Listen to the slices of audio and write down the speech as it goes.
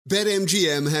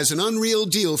BetMGM has an unreal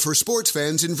deal for sports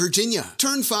fans in Virginia.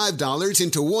 Turn $5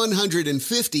 into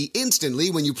 $150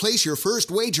 instantly when you place your first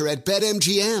wager at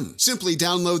BetMGM. Simply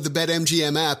download the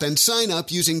BetMGM app and sign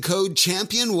up using code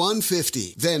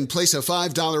Champion150. Then place a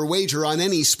 $5 wager on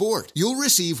any sport. You'll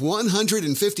receive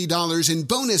 $150 in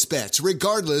bonus bets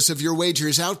regardless of your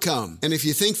wager's outcome. And if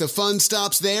you think the fun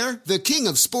stops there, the King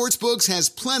of Sportsbooks has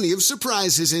plenty of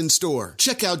surprises in store.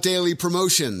 Check out daily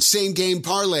promotions, same-game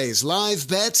parlays, live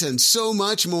bets, and so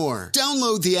much more.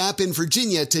 Download the app in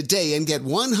Virginia today and get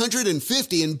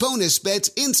 $150 in bonus bets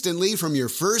instantly from your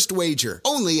first wager.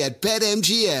 Only at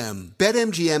BetMGM.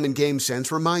 BetMGM and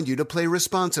GameSense remind you to play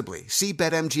responsibly. See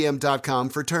BetMGM.com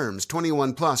for terms.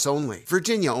 21 plus only.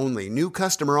 Virginia only. New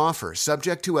customer offer.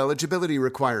 Subject to eligibility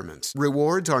requirements.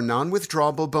 Rewards are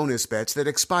non-withdrawable bonus bets that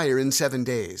expire in 7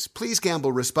 days. Please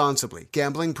gamble responsibly.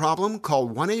 Gambling problem? Call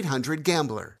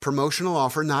 1-800-GAMBLER. Promotional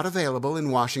offer not available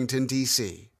in Washington,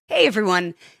 D.C. Hey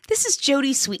everyone, this is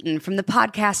Jody Sweeten from the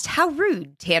podcast How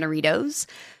Rude, Tanneritos.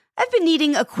 I've been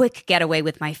needing a quick getaway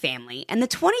with my family, and the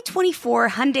 2024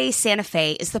 Hyundai Santa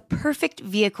Fe is the perfect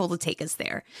vehicle to take us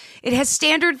there. It has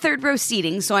standard third-row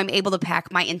seating, so I'm able to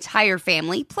pack my entire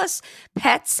family, plus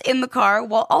pets, in the car,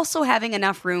 while also having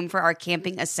enough room for our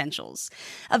camping essentials.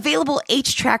 Available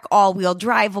H-Track all-wheel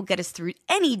drive will get us through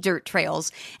any dirt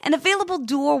trails, and available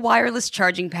dual wireless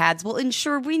charging pads will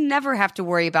ensure we never have to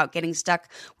worry about getting stuck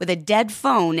with a dead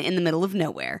phone in the middle of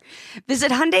nowhere.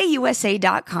 Visit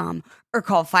HyundaiUSA.com or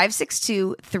call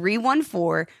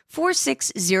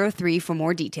 562-314-4603 for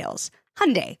more details.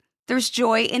 Hyundai, there's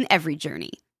joy in every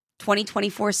journey.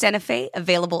 2024 Santa Fe,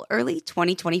 available early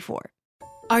 2024.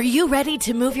 Are you ready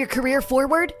to move your career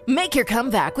forward? Make your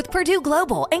comeback with Purdue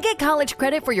Global and get college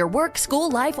credit for your work, school,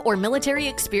 life, or military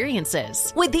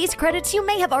experiences. With these credits, you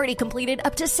may have already completed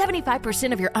up to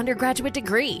 75% of your undergraduate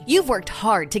degree. You've worked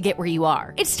hard to get where you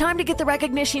are. It's time to get the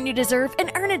recognition you deserve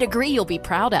and earn a degree you'll be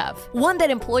proud of. One that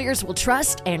employers will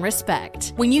trust and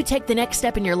respect. When you take the next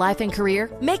step in your life and career,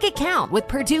 make it count with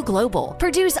Purdue Global,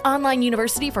 Purdue's online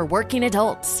university for working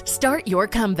adults. Start your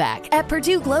comeback at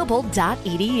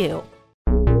purdueglobal.edu.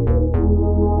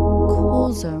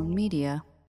 Cool Zone Media.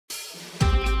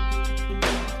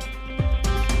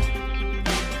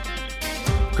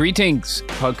 Greetings,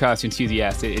 podcast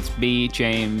enthusiasts. It's me,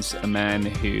 James, a man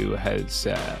who has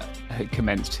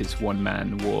commenced his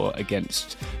one-man war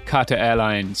against Qatar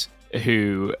Airlines,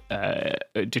 who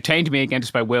detained me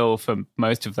against my will for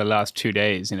most of the last 2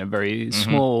 days in a very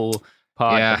small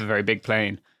part of a very big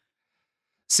plane.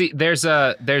 See, there's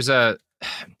a,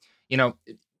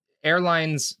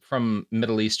 airlines from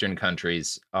Middle Eastern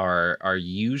countries are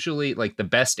usually like the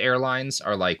best airlines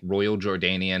are like Royal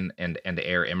Jordanian and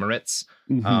Air Emirates.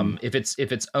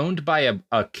 If it's owned by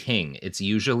a king, it's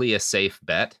usually a safe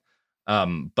bet.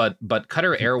 But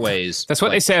Qatar Airways, that's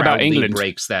what they say about England.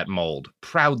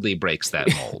 Proudly breaks that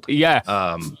mold. Yeah.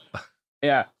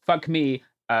 Yeah. Fuck me.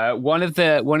 One of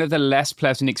the less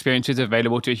pleasant experiences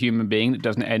available to a human being that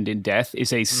doesn't end in death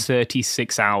is a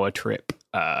 36-hour trip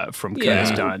from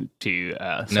Kurdistan to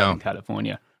Southern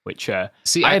California, which I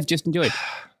have just enjoyed.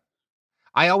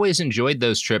 I always enjoyed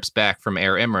those trips back from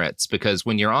Air Emirates because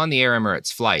when you're on the Air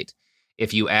Emirates flight,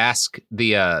 if you ask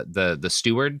the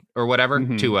steward or whatever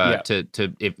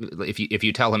if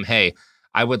you tell him, hey,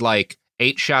 I would like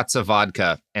 8 shots of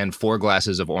vodka and 4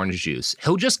 glasses of orange juice,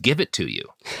 he'll just give it to you.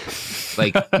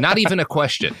 Like, not even a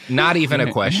question.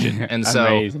 And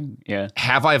so,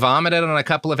 have I vomited on a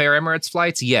couple of Air Emirates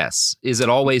flights? Yes. Is it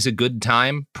always a good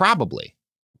time? Probably.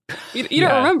 You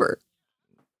don't remember?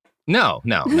 No.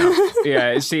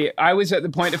 Yeah, see, I was at the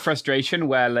point of frustration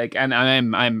where, like, and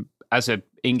I'm as an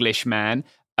English man,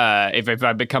 if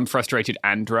I become frustrated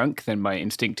and drunk, then my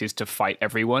instinct is to fight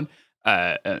everyone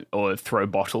or throw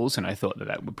bottles, and I thought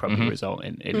that would probably result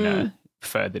in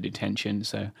further detention.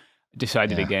 So I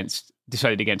decided against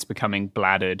becoming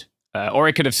bladdered, or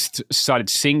I could have started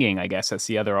singing. I guess that's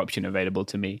the other option available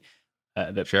to me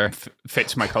that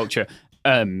fits my culture.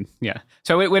 So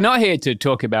we're not here to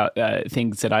talk about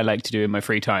things that I like to do in my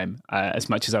free time as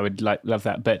much as I would love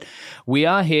that, but we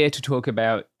are here to talk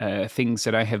about things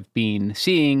that I have been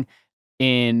seeing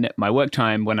in my work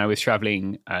time when I was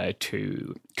traveling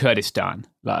to Kurdistan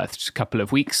last couple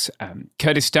of weeks.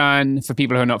 Kurdistan, for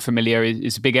people who are not familiar,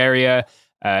 is a big area,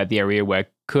 the area where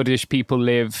Kurdish people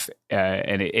live,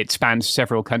 and it spans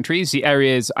several countries. The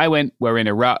areas I went were in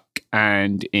Iraq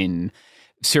and in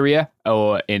Syria,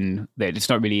 it's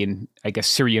not really in, I guess,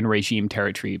 Syrian regime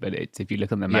territory, but if you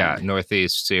look on the map. Yeah,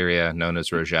 northeast Syria, known as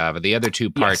Rojava. The other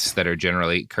two parts that are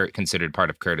generally considered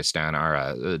part of Kurdistan are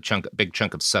a big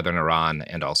chunk of southern Iran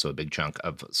and also a big chunk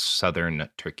of southern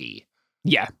Turkey.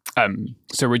 Yeah.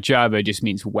 So Rojava just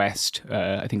means west.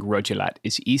 I think Rojalat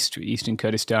is eastern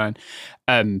Kurdistan.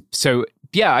 So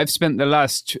yeah, I've spent the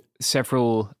last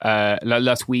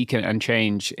last week and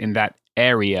change in that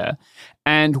area.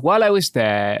 And while I was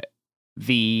there,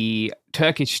 the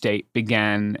Turkish state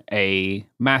began a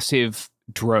massive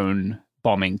drone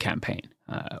bombing campaign,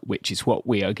 which is what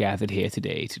we are gathered here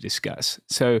today to discuss.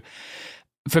 So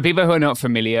for people who are not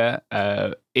familiar,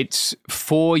 it's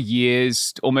 4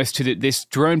 years almost to this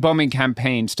drone bombing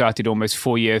campaign started almost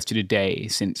 4 years to the day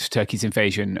since Turkey's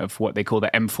invasion of what they call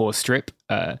the M4 Strip.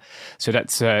 So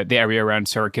that's the area around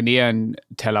Sarakania and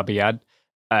Tel Abyad.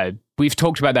 We've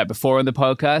talked about that before on the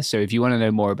podcast, so if you want to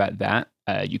know more about that,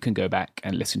 you can go back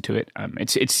and listen to it.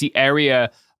 It's the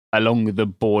area along the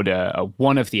border,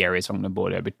 one of the areas along the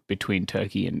border between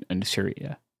Turkey and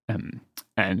Syria.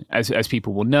 And as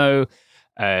people will know,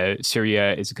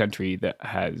 Syria is a country that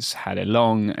has had a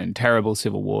long and terrible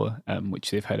civil war, which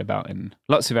they've heard about in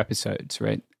lots of episodes,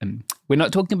 right? We're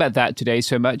not talking about that today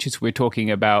so much as we're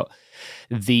talking about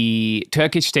the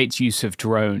Turkish state's use of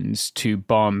drones to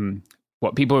bomb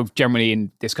what people generally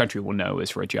in this country will know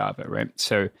as Rojava, right?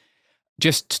 So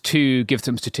just to give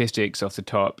some statistics off the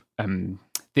top,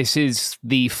 this is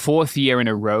the fourth year in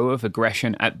a row of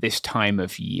aggression at this time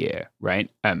of year, right?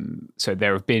 So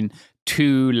there have been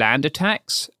 2 land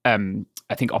attacks.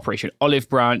 I think Operation Olive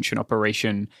Branch and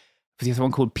Operation, was the other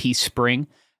one called Peace Spring?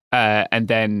 And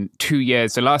then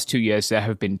the last 2 years, there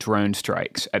have been drone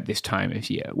strikes at this time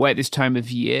of year. Where at this time of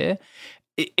year,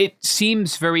 it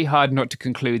seems very hard not to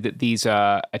conclude that these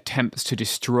are attempts to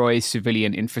destroy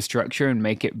civilian infrastructure and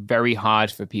make it very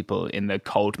hard for people in the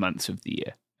cold months of the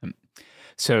year.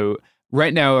 So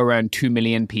right now, around 2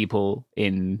 million people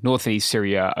in northeast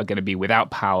Syria are going to be without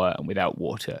power and without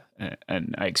water.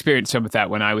 And I experienced some of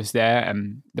that when I was there.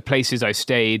 The places I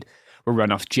stayed were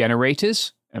run off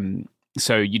generators.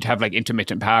 So you'd have like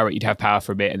intermittent power. You'd have power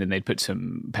for a bit, and then they'd put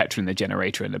some petrol in the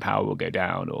generator and the power will go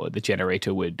down, or the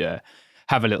generator would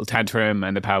have a little tantrum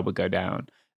and the power would go down.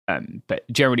 But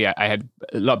generally, I had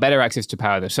a lot better access to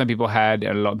power than some people had,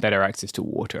 and a lot better access to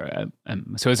water.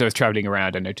 So as I was traveling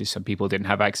around, I noticed some people didn't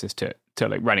have access to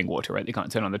like running water, right? They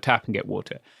can't turn on the tap and get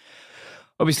water.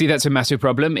 Obviously, that's a massive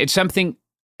problem. It's something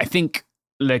I think,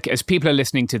 like, as people are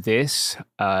listening to this,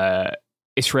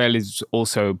 Israel is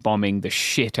also bombing the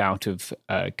shit out of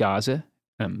Gaza,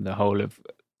 the whole of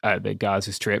the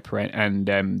Gaza Strip, right? And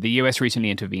the US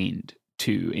recently intervened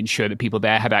to ensure that people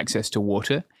there had access to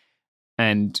water.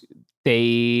 And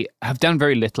they have done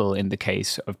very little in the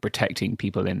case of protecting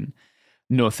people in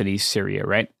north and east Syria,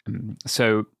 right?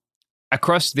 So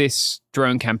across this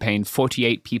drone campaign,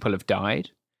 48 people have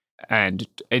died. And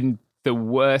in the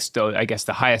worst, or I guess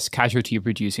the highest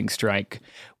casualty-producing strike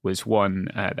was one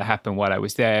that happened while I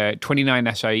was there. 29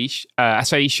 Asaish.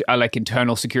 Asaish are like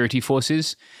internal security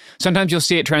forces. Sometimes you'll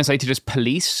see it translated as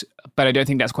police, but I don't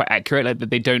think that's quite accurate. Like, that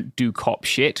they don't do cop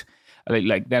shit.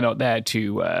 Like they're not there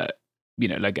to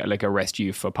like arrest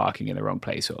you for parking in the wrong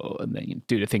place or and then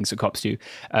do the things that cops do.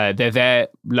 They're there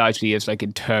largely as like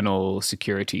internal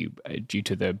security due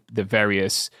to the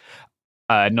various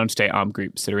non-state armed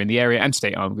groups that are in the area, and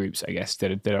state armed groups, I guess,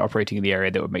 that are operating in the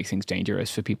area that would make things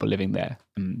dangerous for people living there.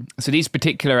 So these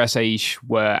particular Asaish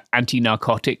were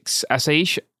anti-narcotics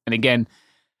Asaish. And again,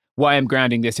 why I'm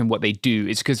grounding this in what they do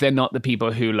is because they're not the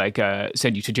people who like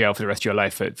send you to jail for the rest of your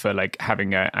life for like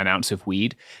having an ounce of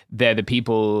weed. They're the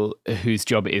people whose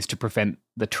job it is to prevent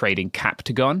the trading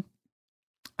captagon.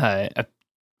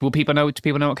 Will people know? Do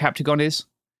people know what captagon is?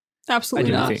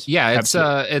 Absolutely not. Yeah,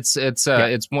 Absolutely.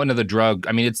 it's one of the drug.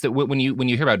 I mean, it's the when you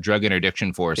hear about drug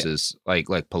interdiction forces like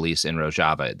police in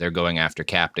Rojava, they're going after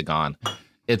Captagon.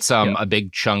 It's a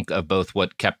big chunk of both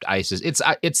what kept ISIS. It's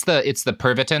the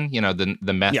Pervitin,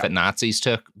 the meth that Nazis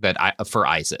took for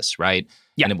ISIS, right?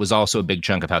 Yeah. And it was also a big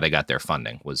chunk of how they got their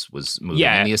funding was moving.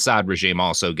 Yeah. And the Assad regime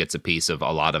also gets a piece of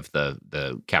a lot of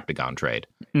the Captagon trade.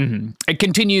 Mm-hmm. It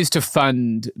continues to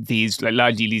fund these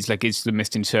largely these like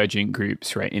Islamist insurgent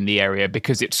groups, right, in the area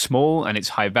because it's small and it's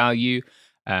high value.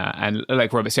 And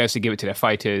like Robert says, to give it to their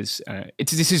fighters.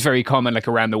 This is very common, like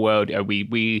around the world.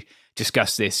 We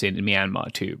discuss this in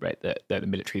Myanmar too, right? The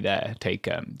military there take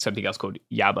something else called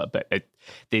yaba, but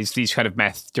these kind of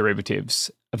meth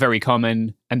derivatives are very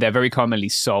common, and they're very commonly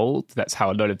sold. That's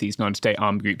how a lot of these non-state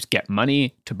armed groups get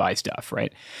money to buy stuff,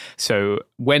 right? So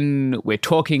when we're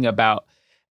talking about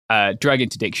drug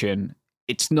interdiction,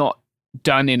 it's not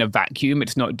done in a vacuum.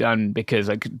 It's not done because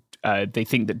they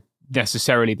think that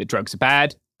necessarily that drugs are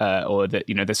bad, or that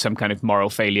there's some kind of moral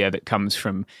failure that comes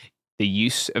from the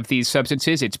use of these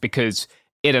substances. It's because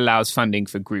it allows funding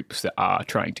for groups that are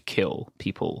trying to kill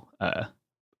people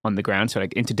on the ground. So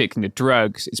like interdicting the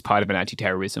drugs is part of an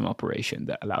anti-terrorism operation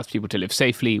that allows people to live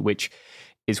safely, which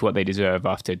is what they deserve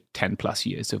after 10 plus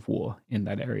years of war in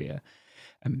that area.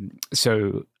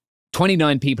 So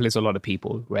 29 people is a lot of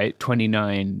people, right?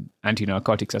 29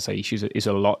 anti-narcotics SAEs is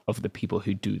a lot of the people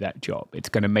who do that job. It's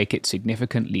going to make it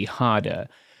significantly harder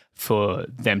for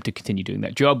them to continue doing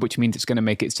that job, which means it's going to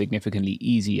make it significantly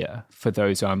easier for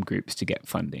those armed groups to get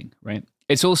funding, right?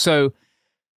 It's also,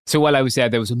 so while I was there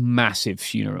was a massive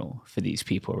funeral for these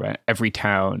people, right? Every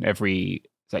town, every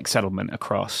like settlement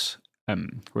across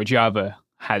Rojava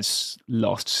has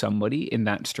lost somebody in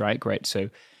that strike, right? So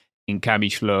in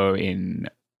Kamishlo, in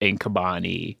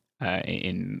Kobani,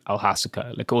 in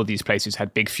Al-Hasaka, like all these places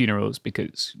had big funerals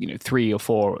because, 3 or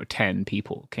 4 or 10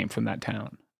 people came from that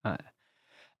town.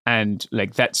 And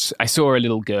like I saw a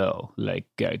little girl like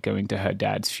going to her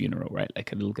dad's funeral, right?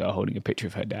 Like a little girl holding a picture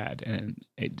of her dad, and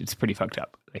it's pretty fucked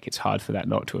up. Like it's hard for that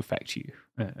not to affect you,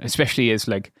 especially as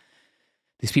like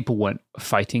these people weren't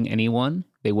fighting anyone,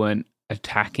 they weren't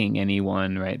attacking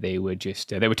anyone, right? They were just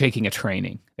they were taking a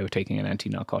training. They were taking an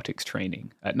anti-narcotics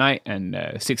training at night, and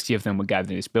 60 of them were gathered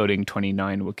in this building.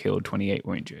 29 were killed, 28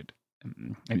 were injured,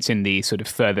 and it's in the sort of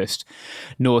furthest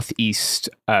northeast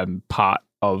part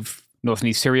of north and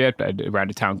east Syria, around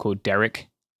a town called Derik,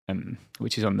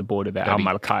 which is on the border there.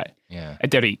 Al-Malakai. Yeah.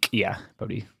 Derik, yeah.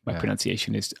 Probably my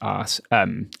pronunciation is arse.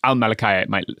 Al-Malakai, it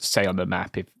might say on the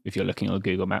map if you're looking on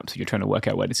Google Maps, if you're trying to work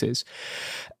out where this is.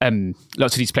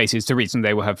 Lots of these places, the reason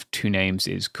they will have 2 names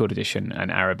is Kurdish and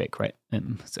Arabic, right?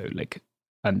 So like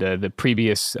under the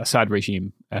previous Assad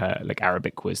regime, like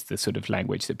Arabic was the sort of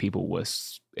language that people were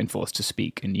enforced to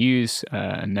speak and use.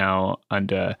 And now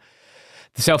under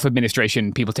the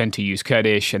self-administration, people tend to use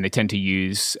Kurdish, and they tend to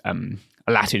use a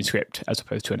Latin script as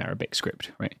opposed to an Arabic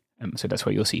script, right? So that's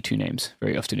why you'll see 2 names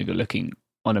very often if you're looking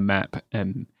on a map.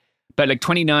 But like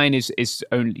 29 is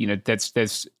only,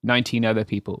 there's 19 other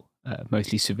people,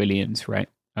 mostly civilians, right,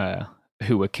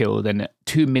 who were killed, and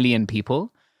 2 million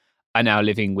people are now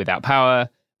living without power,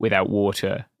 without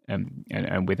water,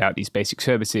 and without these basic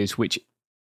services, which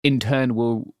in turn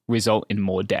will result in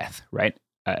more death, right?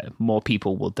 More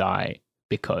people will die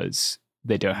because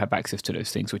they don't have access to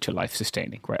those things which are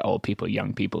life-sustaining, right? Old people,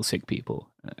 young people, sick people.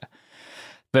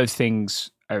 Those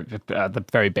things are the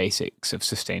very basics of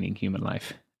sustaining human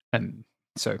life. And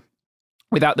so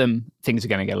without them, things are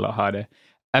going to get a lot harder.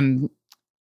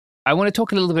 I want to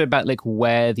talk a little bit about like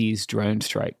where these drone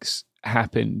strikes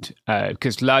happened,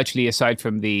 because largely, aside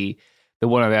from the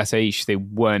one on the Asaish, they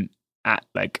weren't at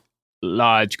like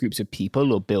large groups of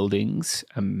people or buildings.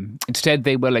 Instead,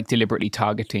 they were like deliberately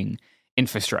targeting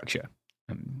infrastructure.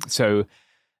 So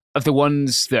of the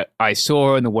ones that I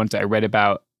saw and the ones that I read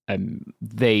about,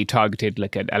 they targeted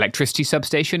like an electricity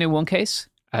substation in one case.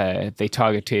 They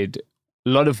targeted a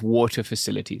lot of water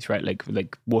facilities, right?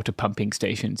 Like water pumping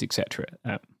stations, etc.,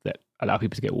 that allow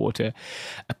people to get water.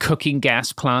 A cooking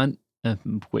gas plant,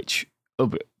 which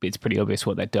it's pretty obvious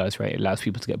what that does, right? It allows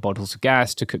people to get bottles of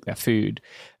gas to cook their food.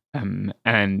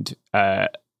 And a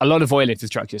lot of oil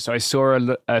infrastructure. So I saw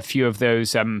a few of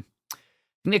those. I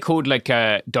think they're called like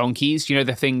donkeys. You know,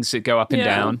 the things that go up and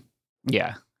down.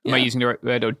 Yeah. Am I using the right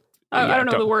word? Or, I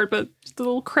don't know the word, but the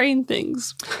little crane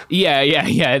things. Yeah.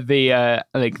 The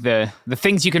like the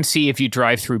things you can see if you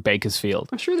drive through Bakersfield.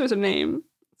 I'm sure there's a name.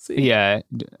 Let's see. Yeah.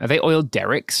 Are they oil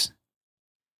derricks?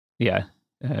 Yeah.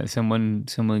 Someone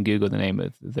Google the name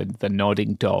of the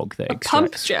nodding dog that extracts.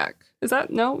 Pump jack. Is that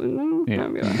no?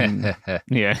 Yeah.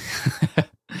 Yeah.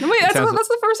 No, wait, that's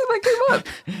the first thing that came up.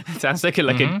 It sounds like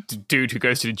a dude who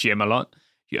goes to the gym a lot.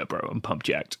 Yeah, bro, I'm pump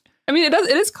jacked. I mean, it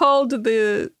is called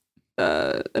an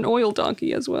oil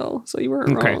donkey as well, so you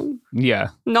weren't wrong.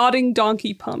 Yeah. Nodding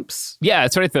donkey pumps. Yeah,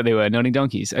 that's what I thought they were, nodding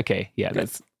donkeys. Okay, yeah,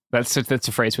 that's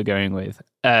a phrase we're going with.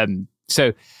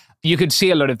 So you could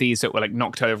see a lot of these that were like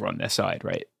knocked over on their side,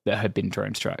 right, that had been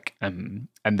drone struck. And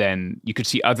then you could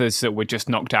see others that were just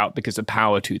knocked out because the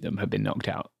power to them had been knocked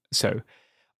out. So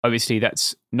obviously,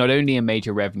 that's not only a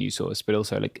major revenue source, but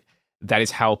also like that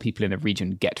is how people in the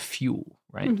region get fuel,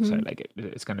 right? Mm-hmm. So like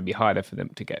it's going to be harder for them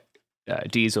to get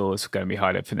diesel. It's going to be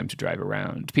harder for them to drive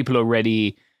around. People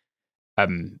already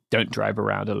don't drive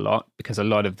around a lot because a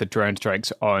lot of the drone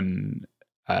strikes on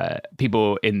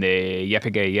people in the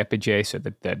YPG, so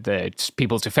the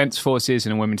People's Defense Forces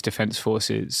and Women's Defense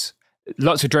Forces.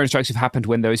 Lots of drone strikes have happened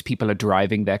when those people are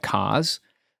driving their cars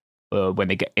or when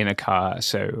they get in a car.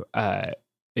 So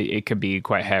it can be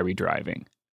quite hairy driving.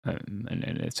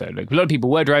 And so like a lot of people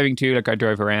were driving too, like I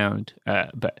drove around,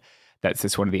 but that's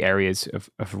just one of the areas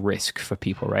of risk for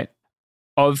people, right?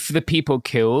 Of the people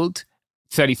killed,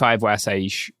 35 were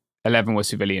Asaish, 11 were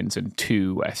civilians and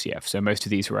 2 were SCF. So most of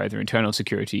these were either internal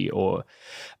security or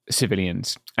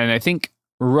civilians. And I think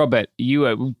Robert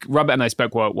and I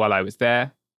spoke while I was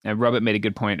there, and Robert made a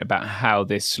good point about how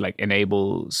this like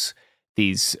enables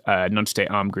these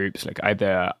non-state armed groups like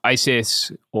either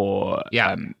ISIS or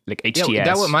like HTS. Yeah,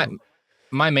 that was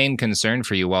my main concern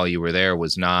for you while you were there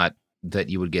was not that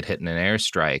you would get hit in an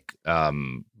airstrike,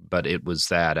 but it was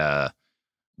that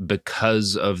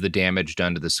because of the damage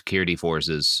done to the security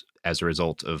forces as a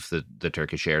result of the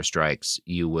Turkish airstrikes,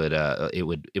 you would it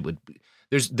would.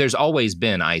 There's always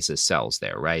been ISIS cells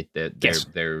there, right?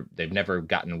 They've never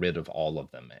gotten rid of all of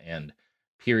them, and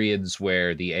periods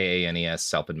where the AANES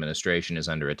self-administration is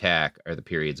under attack are the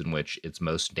periods in which it's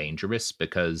most dangerous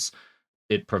because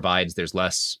there's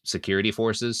less security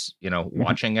forces,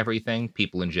 watching everything.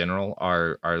 People in general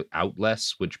are out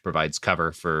less, which provides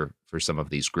cover for some of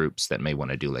these groups that may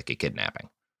want to do like a kidnapping.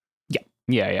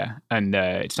 Yeah. And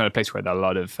it's not a place where there are a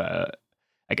lot of,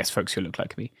 I guess, folks who look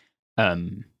like me.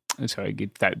 So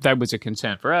that was a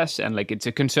concern for us, and like it's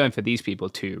a concern for these people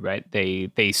too, right?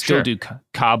 They still do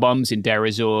car bombs in Deir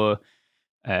ez-Zor.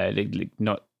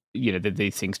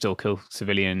 These things still kill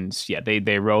civilians. Yeah,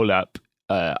 they roll up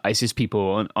ISIS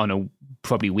people on a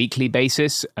probably weekly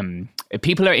basis.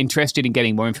 People are interested in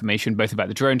getting more information both about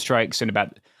the drone strikes and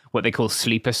about what they call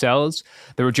sleeper cells.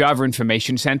 The Rojava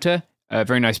Information Center,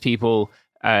 very nice people.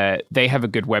 They have a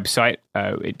good website.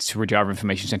 It's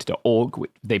rojavainformationcenter.org.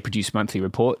 They produce monthly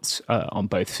reports on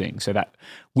both things. So that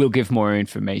will give more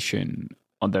information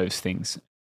on those things.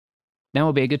 Now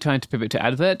will be a good time to pivot to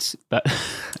adverts, but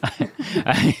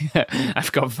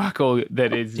I've got fuck all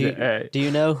that is... Do you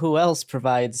know who else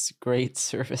provides great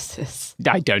services?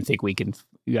 I don't think we can...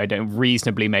 I don't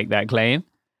reasonably make that claim.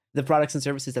 The products and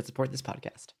services that support this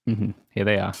podcast. Mm-hmm. Here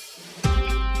they are.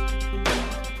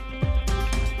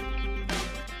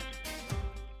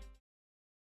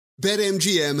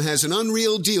 BetMGM has an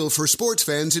unreal deal for sports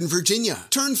fans in Virginia.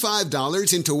 Turn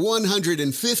 $5 into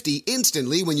 $150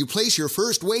 instantly when you place your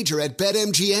first wager at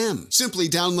BetMGM. Simply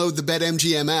download the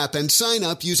BetMGM app and sign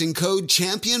up using code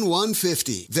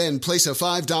CHAMPION150. Then place a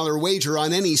 $5 wager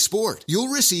on any sport. You'll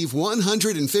receive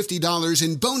 $150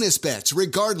 in bonus bets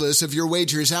regardless of your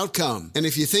wager's outcome. And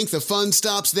if you think the fun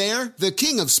stops there, the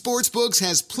king of sportsbooks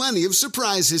has plenty of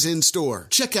surprises in store.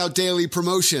 Check out daily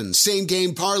promotions,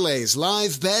 same-game parlays,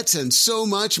 live bets, and so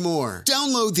much more.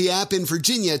 Download the app in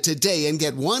Virginia today and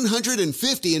get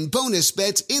 $150 in bonus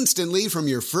bets instantly from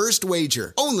your first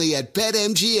wager. Only at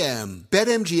BetMGM.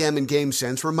 BetMGM and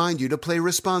GameSense remind you to play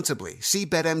responsibly. See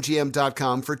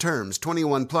BetMGM.com for terms.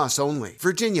 21 plus only.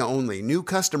 Virginia only. New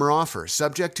customer offer.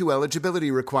 Subject to eligibility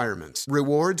requirements.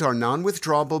 Rewards are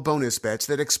non-withdrawable bonus bets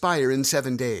that expire in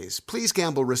 7 days. Please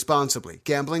gamble responsibly.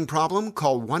 Gambling problem?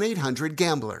 Call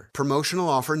 1-800-GAMBLER. Promotional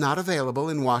offer not available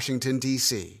in Washington,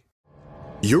 D.C.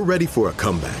 You're ready for a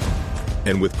comeback.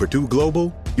 And with Purdue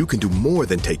Global, you can do more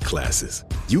than take classes.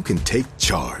 You can take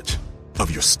charge of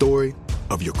your story,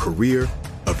 of your career,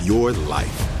 of your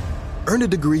life. Earn a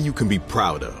degree you can be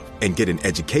proud of and get an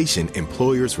education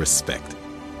employers respect.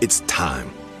 It's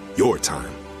time, your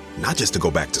time, not just to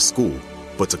go back to school,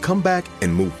 but to come back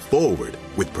and move forward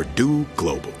with Purdue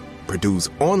Global, Purdue's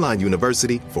online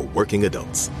university for working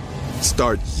adults.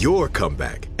 Start your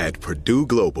comeback at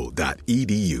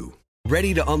purdueglobal.edu.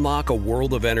 Ready to unlock a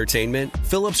world of entertainment?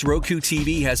 Philips Roku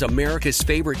TV has America's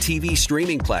favorite TV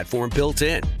streaming platform built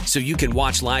in, so you can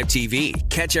watch live TV,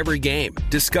 catch every game,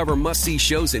 discover must-see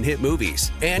shows and hit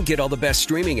movies, and get all the best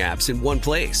streaming apps in one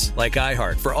place, like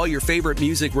iHeart for all your favorite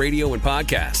music, radio, and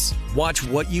podcasts. Watch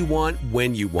what you want,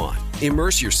 when you want.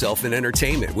 Immerse yourself in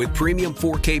entertainment with premium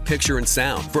 4K picture and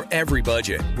sound for every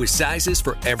budget, with sizes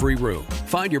for every room.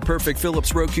 Find your perfect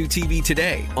Philips Roku TV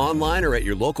today, online or at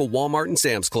your local Walmart and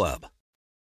Sam's Club.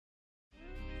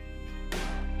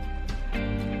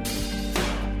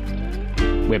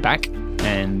 We're back,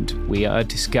 and we are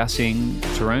discussing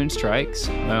drone strikes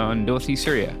on northeast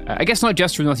Syria. I guess not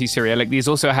just from northeast Syria. Like these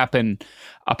also happen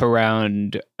up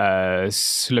around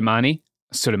Suleimania,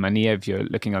 if you're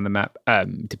looking on the map.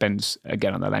 Depends,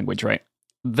 again, on the language, right?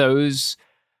 Those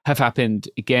have happened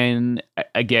again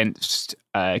against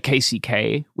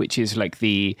KCK, which is like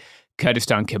the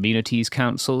Kurdistan Communities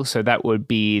Council. So that would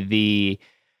be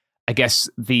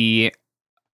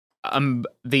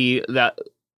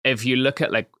if you look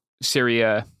at like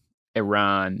Syria,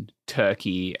 Iran,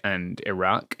 Turkey, and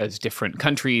Iraq as different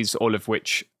countries, all of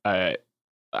which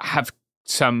have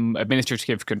some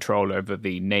administrative control over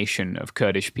the nation of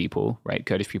Kurdish people, right?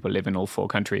 Kurdish people live in all 4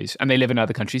 countries, and they live in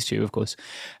other countries too, of course.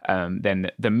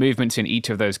 Then the movements in each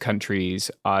of those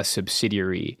countries are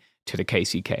subsidiary to the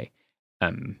KCK.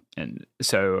 And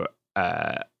so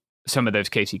some of those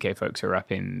KCK folks are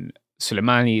up in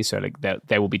Soleimani, so like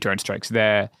there will be drone strikes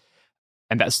there,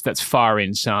 and that's far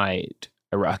inside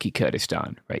Iraqi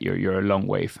Kurdistan, right? You're a long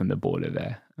way from the border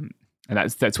there, and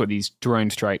that's what these drone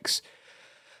strikes.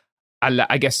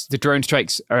 I guess the drone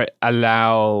strikes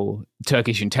allow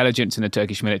Turkish intelligence and the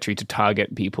Turkish military to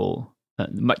target people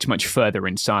much further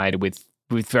inside with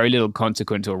very little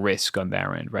consequence or risk on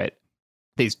their end, right?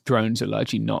 These drones are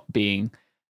largely not being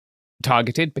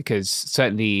targeted because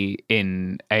certainly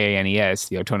in AANES,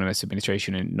 the Autonomous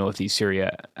Administration in Northeast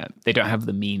Syria, they don't have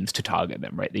the means to target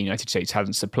them, right? The United States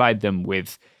hasn't supplied them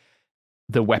with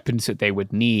the weapons that they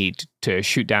would need to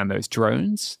shoot down those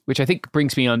drones, which I think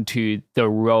brings me on to the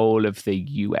role of the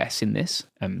US in this.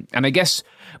 And I guess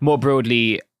more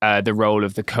broadly, the role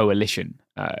of the coalition.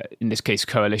 In this case,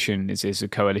 coalition is a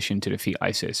coalition to defeat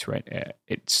ISIS, right?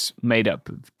 It's made up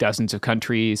of dozens of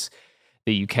countries,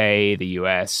 the UK, the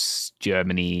US,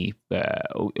 Germany,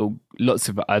 lots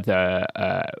of other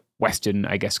Western,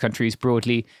 I guess, countries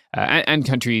broadly, and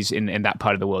countries in that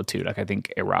part of the world too. Like I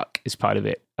think Iraq is part of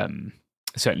it.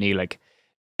 Certainly, like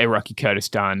Iraqi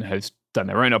Kurdistan has done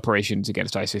their own operations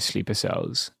against ISIS sleeper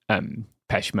cells,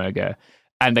 Peshmerga.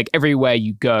 And like everywhere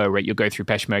you go, right, you'll go through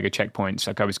Peshmerga checkpoints.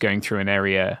 Like I was going through an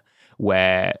area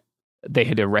where they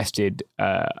had arrested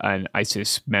an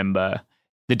ISIS member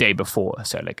the day before.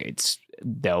 So like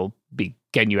they'll be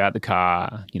getting you out the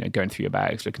car, going through your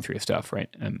bags, looking through your stuff, right?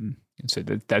 And so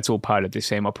that's all part of the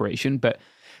same operation. But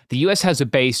the US has a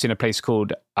base in a place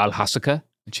called Al-Hasaka,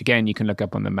 which again, you can look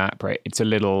up on the map, right? It's a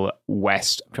little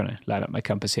west, I'm trying to line up my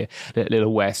compass here, a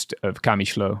little west of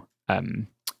Kamishlo,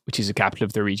 which is the capital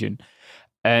of the region.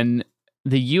 And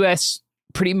the US,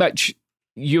 pretty much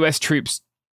US troops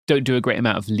don't do a great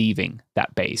amount of leaving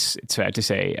that base, it's fair to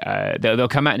say. They'll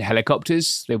come out in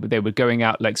helicopters. They were going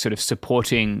out like sort of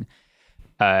supporting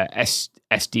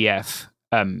SDF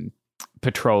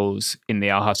patrols in the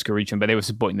Al-Hasaka region, but they were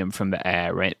supporting them from the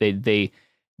air, right? They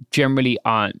generally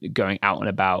aren't going out and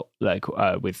about like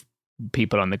with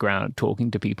people on the ground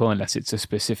talking to people unless it's a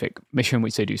specific mission,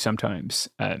 which they do sometimes.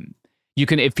 You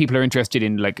can, if people are interested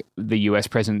in like the US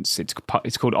presence, it's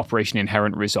called Operation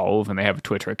Inherent Resolve, and they have a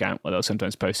Twitter account where they'll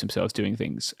sometimes post themselves doing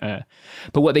things.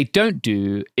 But what they don't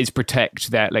do is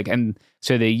protect that, like, and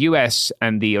so the US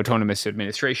and the Autonomous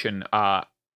Administration are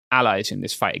allies in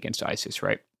this fight against ISIS,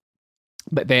 right?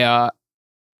 But they are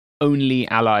only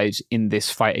allies in this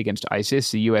fight against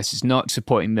ISIS. The US is not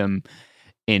supporting them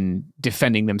in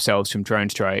defending themselves from drone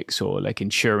strikes or like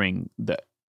ensuring that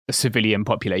the civilian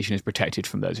population is protected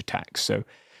from those attacks. So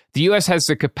the US has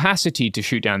the capacity to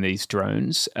shoot down these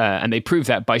drones, and they prove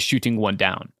that by shooting one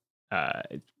down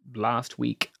last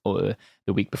week or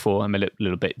the week before. I'm a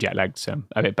little bit jet lagged, so I'm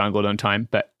a bit bungled on time,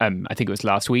 but I think it was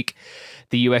last week.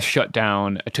 The US shut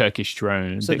down a Turkish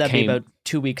drone. So that'd be about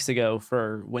 2 weeks ago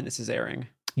for when this is airing.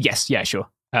 Yes, yeah, sure.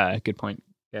 Good point.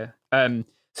 Yeah.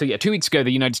 So yeah, 2 weeks ago,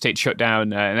 the United States shut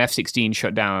down an F-16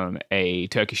 shut down a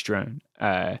Turkish drone.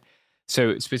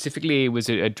 So specifically, it was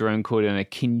a drone called an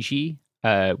Akinji,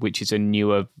 which is a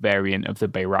newer variant of the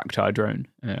Bayraktar drone.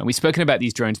 We've spoken about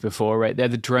these drones before, right? They're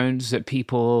the drones that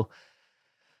people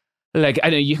like. I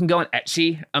know you can go on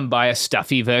Etsy and buy a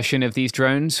stuffy version of these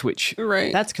drones, which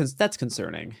right. That's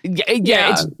concerning.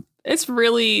 Yeah, it's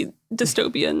really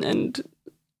dystopian and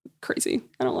crazy.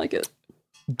 I don't like it.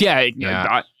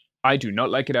 Yeah. I do not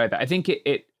like it either. I think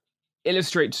it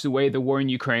illustrates the way the war in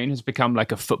Ukraine has become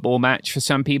like a football match for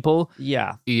some people.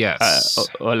 Yeah. Yes.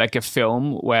 Or like a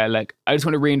film where like, I just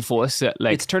want to reinforce that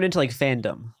like... It's turned into like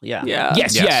fandom. Yeah.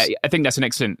 Yes. Yeah. I think that's an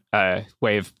excellent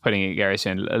way of putting it,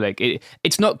 Garrison. Like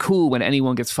it's not cool when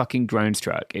anyone gets fucking drone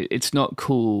struck. It's not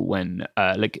cool when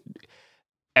like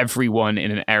everyone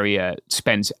in an area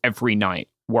spends every night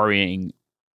worrying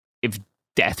if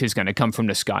death is going to come from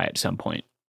the sky at some point,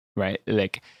 right?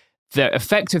 Like... The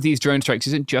effect of these drone strikes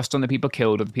isn't just on the people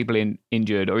killed or the people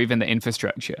injured or even the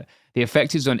infrastructure. The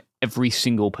effect is on every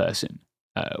single person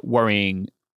worrying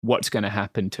what's going to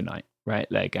happen tonight,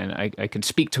 right? Like, and I can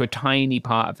speak to a tiny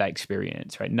part of that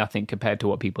experience, right? Nothing compared to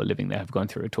what people living there have gone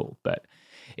through at all. But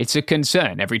it's a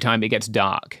concern every time it gets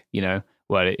dark,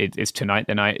 Well, it's tonight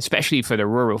the night, especially for the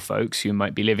rural folks who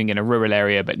might be living in a rural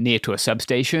area but near to a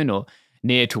substation or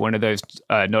near to one of those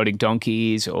nodding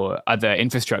donkeys or other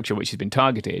infrastructure which has been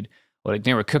targeted, or like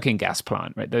near a cooking gas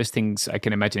plant, right? Those things I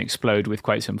can imagine explode with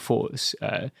quite some force.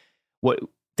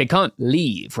 They can't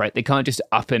leave, right? They can't just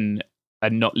up and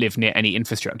not live near any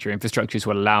infrastructure. Infrastructure is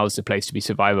what allows the place to be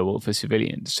survivable for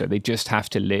civilians. So they just have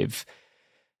to live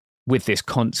with this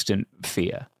constant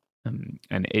fear. And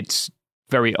it's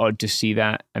very odd to see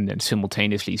that and then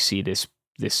simultaneously see this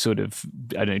this sort of,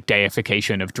 I don't know,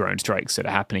 deification of drone strikes that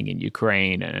are happening in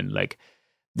Ukraine, and like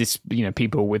this,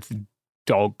 people with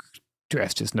dog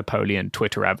dressed as Napoleon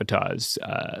Twitter avatars,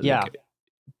 like,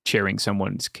 cheering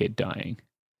someone's kid dying.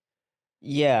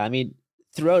 Yeah, I mean,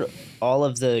 throughout all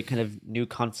of the kind of new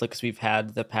conflicts we've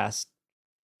had the past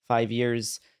 5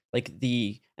 years, like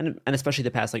and especially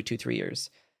the past like 2-3 years,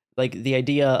 like the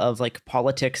idea of like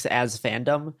politics as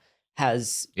fandom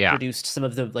has produced some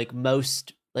of the like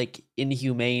most like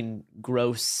inhumane,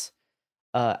 gross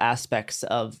aspects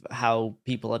of how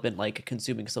people have been like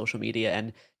consuming social media,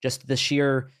 and just the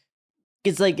sheer,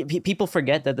 it's like people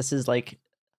forget that this is like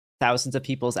thousands of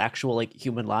people's actual like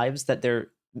human lives that they're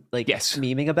like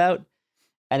memeing about,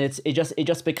 and it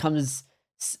just becomes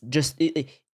just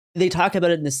they talk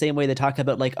about it in the same way they talk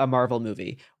about like a Marvel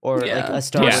movie or like a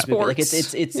Star Wars movie, like it's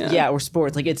or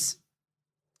sports, like it's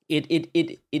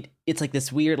like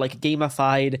this weird like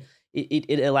gamified.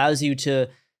 It allows you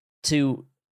to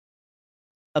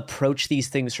approach these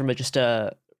things from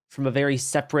a very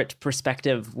separate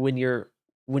perspective when you're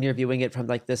viewing it from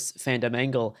like this fandom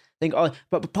angle. I think,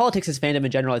 but politics as fandom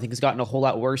in general, I think, has gotten a whole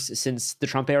lot worse since the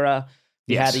Trump era.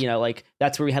 We had, like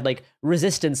that's where we had like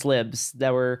resistance libs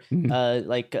that were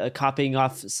copying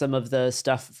off some of the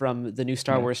stuff from the new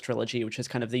Star Wars trilogy, which is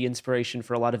kind of the inspiration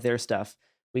for a lot of their stuff.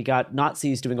 We got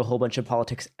Nazis doing a whole bunch of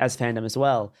politics as fandom as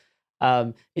well.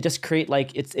 It just create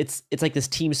like it's like this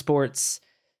team sports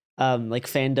like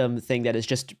fandom thing that is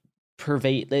just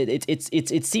pervade.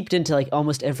 It's seeped into like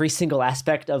almost every single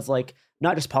aspect of like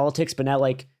not just politics, but now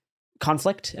like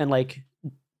conflict and like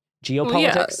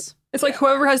geopolitics. Yeah. It's like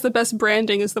whoever has the best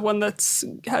branding is the one has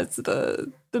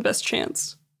the best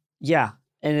chance. Yeah,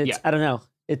 and it's I don't know.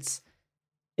 It's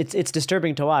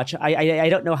disturbing to watch. I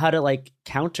don't know how to like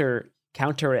counter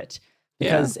it,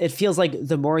 because it feels like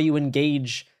the more you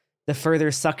engage, the further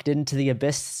sucked into the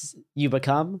abyss you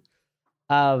become.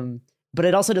 But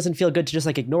it also doesn't feel good to just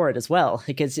like ignore it as well.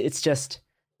 Like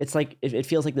it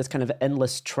feels like this kind of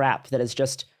endless trap that is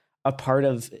just a part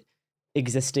of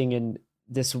existing in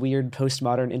this weird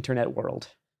postmodern internet world.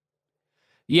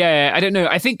 Yeah, I don't know.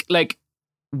 I think like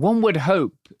one would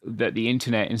hope that the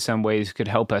internet in some ways could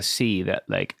help us see that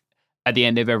like at the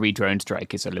end of every drone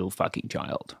strike is a little fucking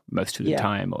child most of the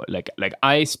time. Or like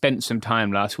I spent some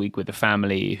time last week with a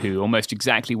family who almost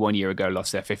exactly 1 year ago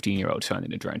lost their 15-year-old son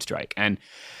in a drone strike. And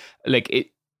I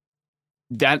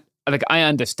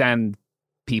understand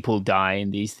people die in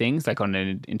these things, like on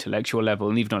an intellectual level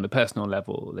and even on a personal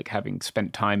level, like having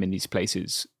spent time in these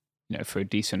places, for a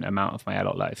decent amount of my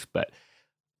adult life. But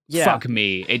fuck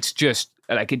me, it's just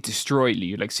like it destroyed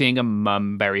you. Like seeing a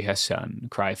mum bury her son,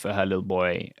 cry for her little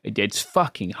boy, it's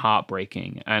fucking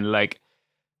heartbreaking. And like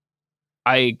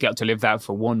I got to live that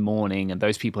for one morning, and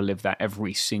those people live that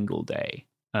every single day,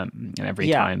 and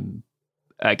every time.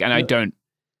 Like, and I don't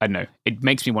know. It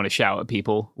makes me want to shout at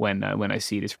people when I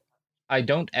see this. I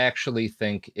don't actually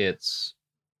think it's.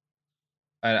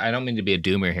 I don't mean to be a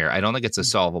doomer here. I don't think it's a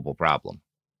solvable problem.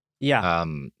 Yeah.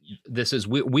 This is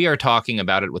we are talking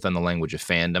about it within the language of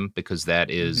fandom, because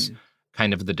that is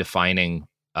kind of the defining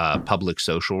public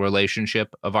social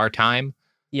relationship of our time.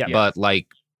 Yeah. But like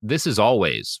this is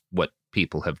always what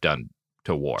people have done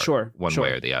to war, one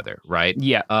way or the other, right?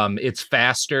 Yeah. It's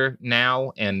faster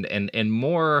now and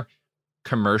more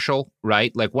commercial,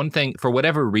 right? Like one thing, for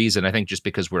whatever reason, I think just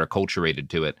because we're acculturated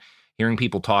to it, hearing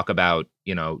people talk about,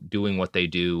 doing what they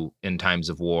do in times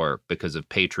of war because of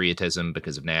patriotism,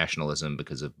 because of nationalism,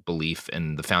 because of belief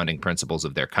in the founding principles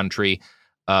of their country,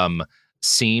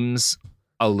 seems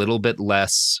a little bit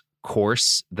less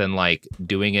coarse than like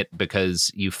doing it because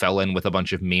you fell in with a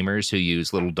bunch of memers who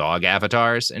use little dog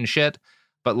avatars and shit.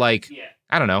 But like,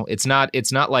 I don't know, it's not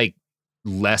like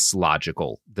less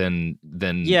logical than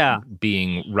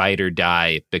being ride or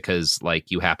die because like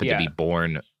you happen to be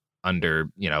born under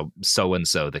so and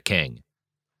so the king.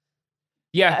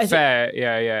 Fair.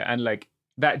 And like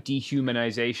that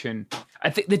dehumanization,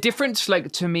 I think the difference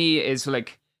like to me is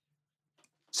like,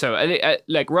 so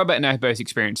like Robert and I both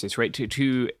experienced this, right?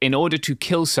 To in order to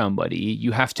kill somebody,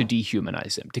 you have to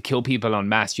dehumanize them. To kill people en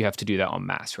masse, you have to do that en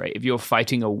masse, right? If you're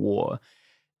fighting a war,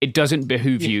 it doesn't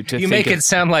behoove you to. You make it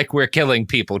sound like we're killing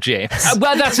people, James.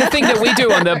 Well, that's the thing that we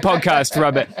do on the podcast,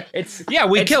 Robert.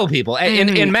 We kill people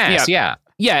in mass.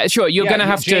 Yeah, sure. You're going to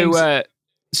have James, to.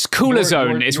 Cooler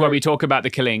Zone is where we talk about the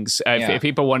killings. If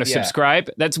people want to subscribe,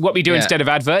 that's what we do instead of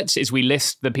adverts. Is we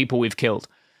list the people we've killed.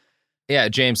 Yeah,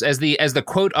 James, as the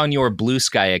quote on your Blue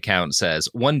Sky account says,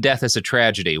 1 death is a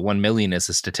tragedy, 1 million is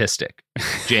a statistic.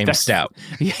 James Stout.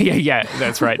 Yeah,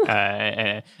 that's right.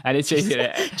 And it's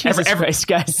Christ,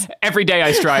 guys. Every day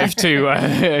I strive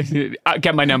to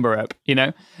get my number up, you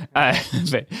know?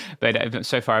 But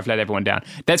so far I've let everyone down.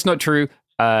 That's not true.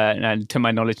 And to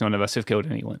my knowledge, none of us have killed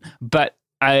anyone. But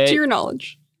to your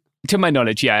knowledge. To my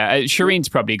knowledge, yeah. Shireen's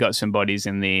probably got some bodies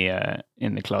in the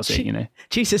closet, you know.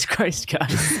 Jesus Christ,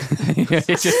 guys.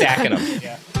 It's just stacking them.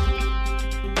 Yeah.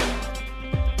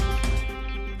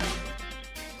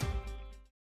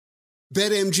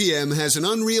 BetMGM has an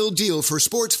unreal deal for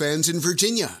sports fans in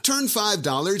Virginia. Turn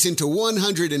 $5 into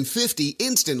 $150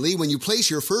 instantly when you place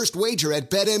your first wager at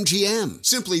BetMGM.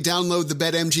 Simply download the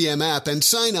BetMGM app and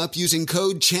sign up using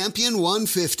code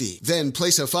CHAMPION150. Then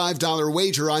place a $5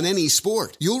 wager on any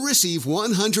sport. You'll receive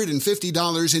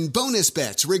 $150 in bonus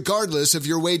bets regardless of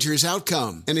your wager's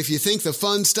outcome. And if you think the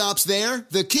fun stops there,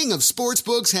 the king of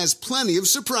sportsbooks has plenty of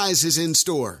surprises in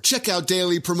store. Check out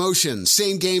daily promotions,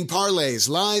 same-game parlays,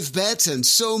 live bets, and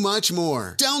so much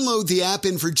more. Download the app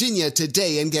in Virginia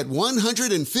today and get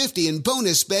 $150 in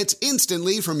bonus bets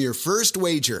instantly from your first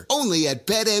wager. Only at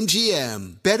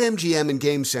BetMGM. BetMGM and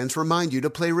GameSense remind you to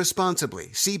play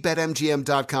responsibly. See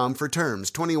BetMGM.com for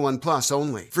terms. 21 plus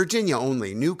only. Virginia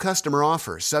only. New customer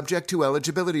offer. Subject to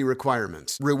eligibility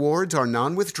requirements. Rewards are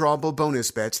non-withdrawable bonus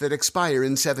bets that expire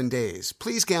in 7 days.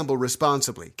 Please gamble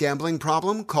responsibly. Gambling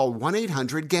problem? Call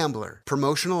 1-800-GAMBLER.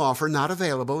 Promotional offer not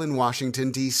available in Washington,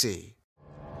 D.C.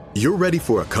 You're ready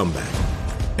for a comeback.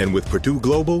 And with Purdue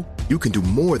Global, you can do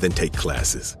more than take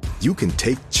classes. You can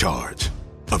take charge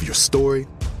of your story,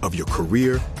 of your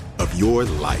career, of your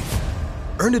life.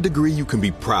 Earn a degree you can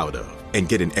be proud of and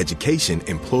get an education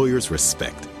employers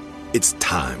respect. It's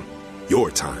time,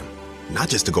 your time, not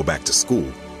just to go back to school,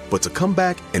 but to come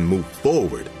back and move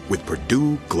forward with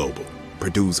Purdue Global,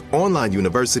 Purdue's online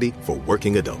university for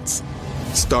working adults.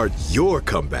 Start your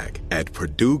comeback at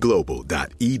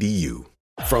purdueglobal.edu.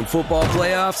 From football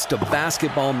playoffs to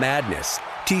basketball madness,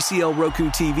 TCL Roku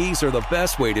TVs are the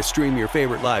best way to stream your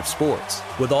favorite live sports.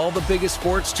 With all the biggest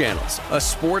sports channels, a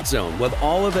sports zone with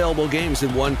all available games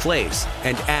in one place,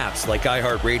 and apps like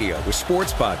iHeartRadio with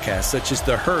sports podcasts such as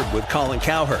The Herd with Colin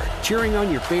Cowherd. Cheering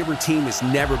on your favorite team has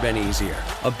never been easier.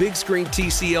 A big screen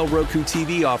TCL Roku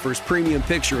TV offers premium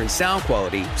picture and sound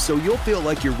quality, so you'll feel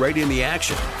like you're right in the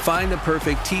action. Find the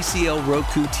perfect TCL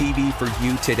Roku TV for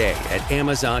you today at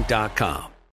Amazon.com.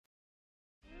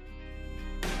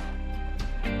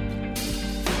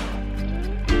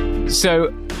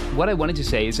 So what I wanted to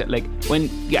say is that, like,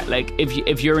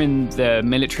 if you're in the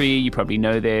military, you probably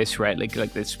know this, right? Like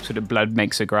this sort of blood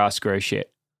makes the grass grow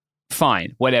shit.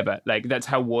 Fine, whatever. Like, that's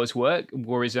how wars work.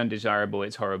 War is undesirable.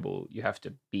 It's horrible. You have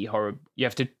to be horrible. You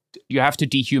have to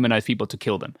dehumanize people to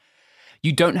kill them.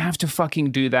 You don't have to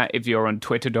fucking do that if you're on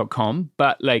Twitter.com.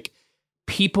 But like,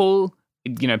 people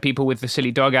with the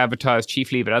silly dog avatars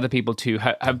chiefly, but other people too,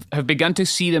 have begun to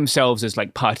see themselves as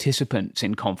like participants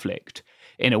in conflict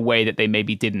in a way that they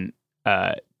maybe didn't.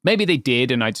 Maybe they did,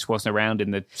 and I just wasn't around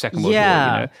in the Second World War. You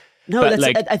know? No, that's,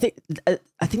 like, I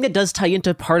think that does tie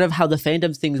into part of how the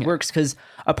fandom thing works, because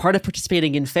a part of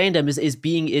participating in fandom is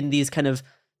being in these kind of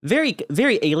very,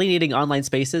 very alienating online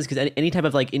spaces, because any type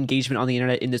of like engagement on the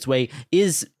internet in this way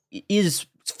is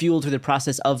fueled through the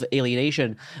process of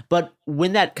alienation. But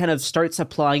when that kind of starts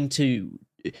applying to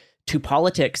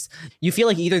politics, you feel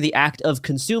like either the act of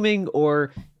consuming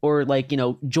or like, you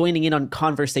know, joining in on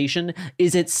conversation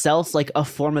is itself like a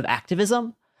form of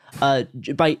activism,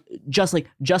 by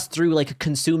just through like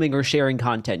consuming or sharing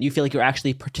content. You feel like you're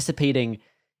actually participating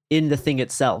in the thing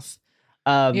itself.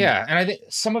 Yeah, and I think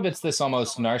some of it's this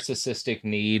almost narcissistic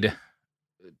need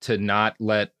to not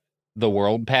let the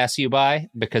world pass you by,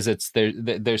 because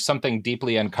there's something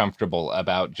deeply uncomfortable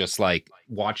about just like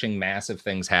watching massive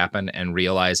things happen and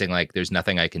realizing like there's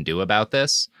nothing I can do about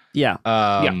this.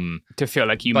 To feel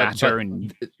like you matter.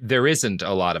 And there isn't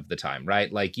a lot of the time,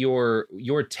 right? Like your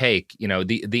take, you know,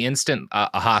 the instant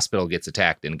a hospital gets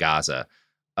attacked in Gaza,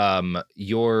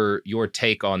 your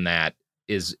take on that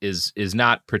is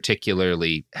not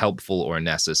particularly helpful or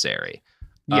necessary.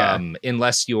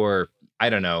 Unless you're, I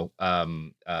don't know,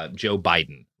 Joe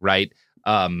Biden, right?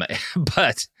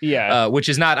 But which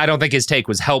is not, I don't think his take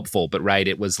was helpful, but right,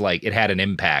 it was like, it had an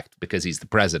impact because he's the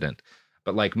president.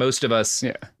 But like most of us,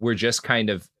 we're just kind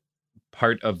of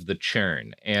part of the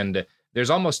churn. And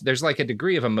there's like a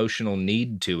degree of emotional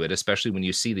need to it, especially when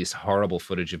you see this horrible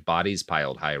footage of bodies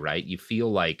piled high, right? You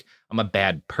feel like I'm a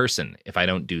bad person if I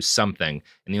don't do something.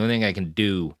 And the only thing I can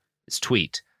do is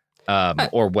tweet.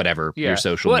 or whatever your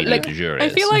social media du jour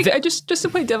is. I feel like just to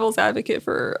play devil's advocate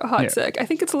for a hot sec, I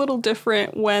think it's a little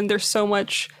different when there's so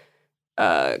much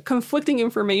conflicting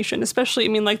information, especially, I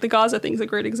mean, like the Gaza thing is a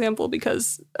great example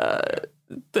because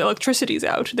the electricity's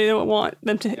out. They don't want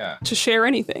them to share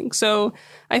anything. So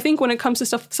I think when it comes to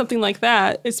something like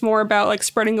that, it's more about like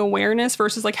spreading awareness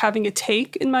versus like having a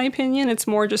take, in my opinion. It's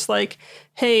more just like,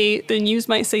 hey, the news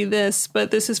might say this, but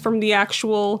this is from the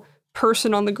actual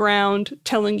person on the ground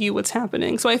telling you what's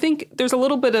happening. So I think there's a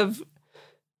little bit of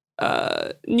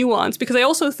nuance, because I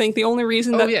also think the only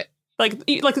reason like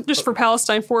just for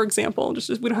Palestine, for example, just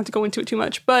we don't have to go into it too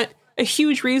much, but a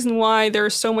huge reason why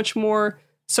there's so much more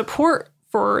support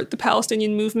for the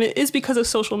Palestinian movement is because of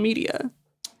social media.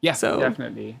 Yeah, so,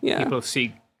 definitely. Yeah. People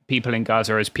see people in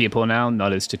Gaza as people now,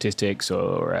 not as statistics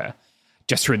or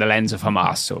just through the lens of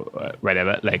Hamas or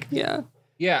whatever. Like, yeah.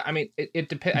 I mean, it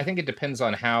depends. I think it depends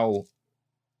on how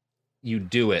you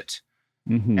do it,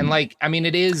 and like, I mean,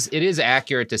 it is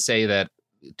accurate to say that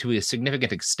to a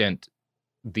significant extent,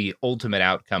 the ultimate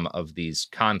outcome of these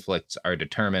conflicts are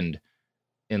determined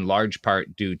in large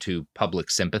part due to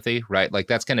public sympathy, right? Like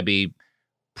that's going to be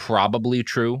probably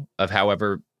true of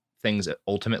however things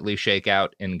ultimately shake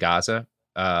out in Gaza.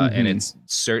 And it's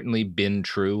certainly been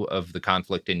true of the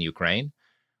conflict in Ukraine,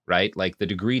 right? Like the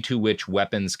degree to which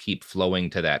weapons keep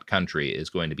flowing to that country is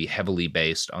going to be heavily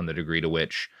based on the degree to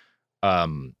which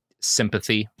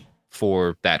sympathy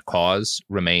for that cause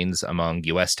remains among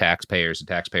U.S. taxpayers and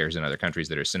taxpayers in other countries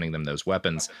that are sending them those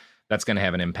weapons. That's going to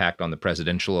have an impact on the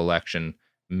presidential election,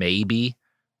 maybe.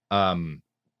 I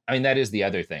mean, that is the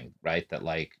other thing, right? That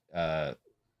like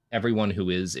everyone who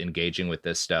is engaging with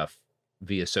this stuff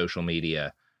via social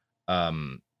media,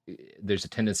 there's a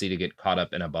tendency to get caught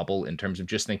up in a bubble in terms of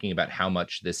just thinking about how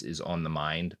much this is on the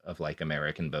mind of like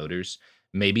American voters.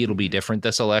 Maybe it'll be different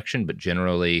this election, but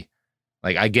generally,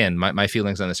 like, again, my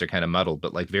feelings on this are kind of muddled,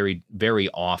 but like very, very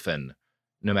often,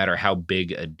 no matter how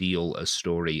big a deal a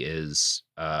story is,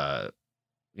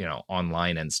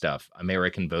 online and stuff,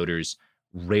 American voters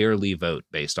rarely vote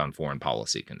based on foreign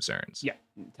policy concerns. Yeah,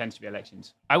 it tends to be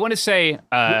elections. I want to say...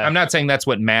 I'm not saying that's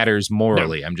what matters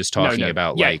morally. No, I'm just talking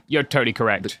about like... You're totally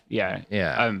correct. Yeah.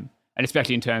 And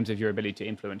especially in terms of your ability to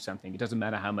influence something. It doesn't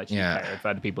matter how much you care if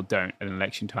other people don't at an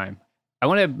election time. I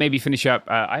want to maybe finish up.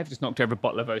 I have just knocked over a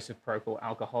bottle of isopropyl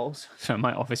alcohols, so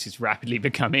my office is rapidly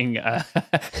becoming the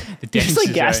You just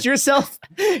like gassed yourself?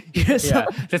 Yeah,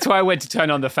 that's why I went to turn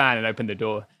on the fan and open the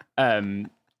door.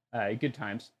 Good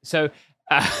times. So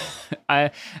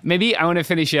maybe I want to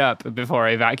finish up before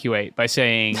I evacuate by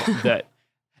saying that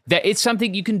it's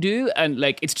something you can do, and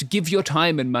like it's to give your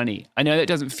time and money. I know that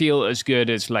doesn't feel as good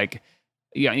as like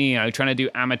trying to do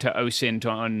amateur OSINT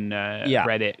on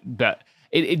Reddit, but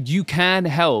you can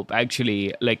help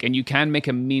actually, like, and you can make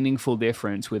a meaningful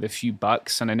difference with a few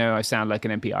bucks. And I know I sound like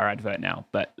an NPR advert now,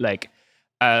 but like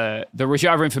the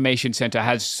Rojava Information Center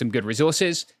has some good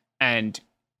resources, and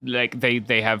like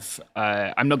they have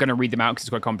I'm not going to read them out because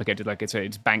it's quite complicated. Like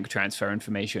it's bank transfer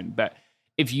information, but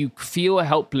if you feel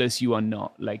helpless, you are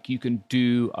not. Like you can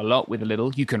do a lot with a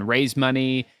little. You can raise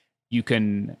money. You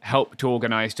can help to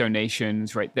organize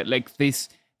donations, right? That like these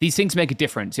things make a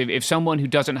difference. If someone who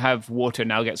doesn't have water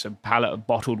now gets a pallet of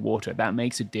bottled water, that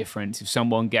makes a difference. If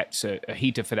someone gets a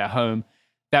heater for their home,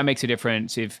 that makes a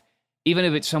difference. Even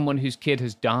if it's someone whose kid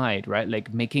has died, right?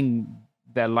 Like making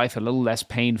their life a little less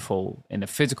painful in a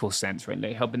physical sense, right?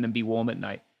 Like helping them be warm at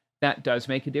night, that does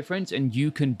make a difference, and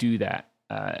you can do that.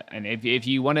 And if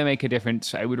you want to make a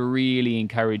difference, I would really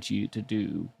encourage you to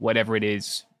do whatever it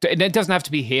is. And it doesn't have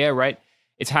to be here, right?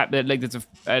 It's happening. Like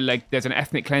there's an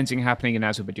ethnic cleansing happening in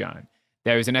Azerbaijan.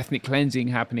 There is an ethnic cleansing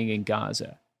happening in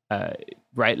Gaza,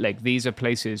 right? Like these are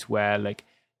places where like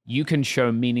you can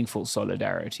show meaningful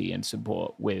solidarity and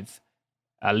support with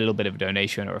a little bit of a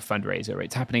donation or a fundraiser.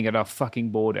 It's happening at our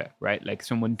fucking border, right? Like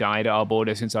someone died at our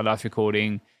border since our last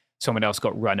recording. Someone else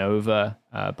got run over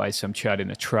by some chud in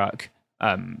a truck.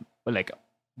 But like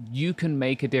you can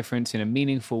make a difference in a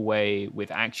meaningful way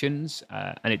with actions,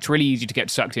 and it's really easy to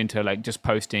get sucked into like just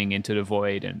posting into the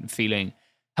void and feeling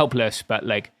helpless. But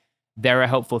like there are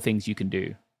helpful things you can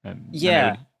do. And you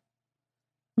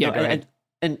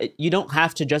don't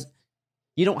have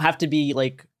to be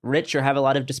like rich or have a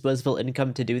lot of disposable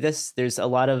income to do this. There's a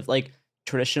lot of like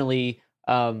traditionally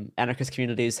anarchist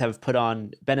communities have put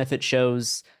on benefit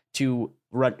shows to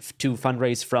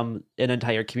fundraise from an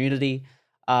entire community.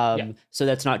 So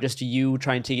that's not just you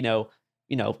trying to,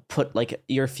 put like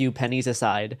your few pennies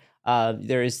aside.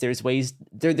 There's ways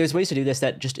to do this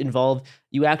that just involve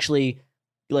you actually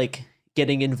like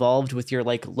getting involved with your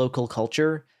like local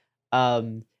culture.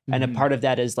 And a part of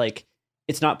that is like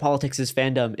it's not politics as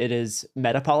fandom. It is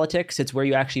meta politics. It's where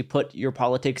you actually put your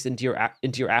politics into your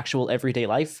actual everyday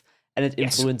life, and it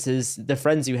influences the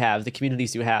friends you have, the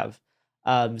communities you have.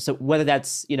 So whether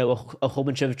that's, you know, a whole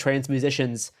bunch of trans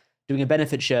musicians doing a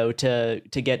benefit show to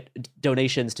get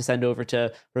donations to send over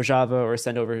to Rojava or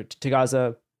send over to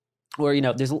Gaza, or, you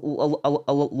know, there's a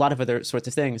lot of other sorts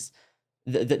of things.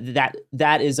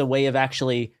 That is a way of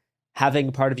actually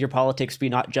having part of your politics be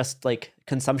not just like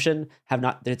consumption.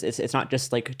 It's not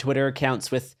just like Twitter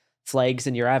accounts with flags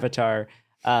in your avatar.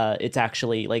 It's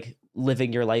actually like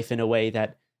living your life in a way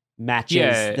that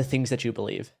matches the things that you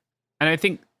believe. And I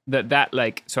think that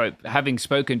like, so having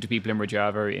spoken to people in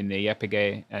Rojava, in the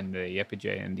YPG and the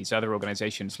YPG and these other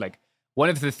organizations, like one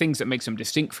of the things that makes them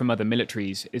distinct from other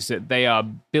militaries is that they are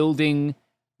building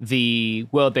the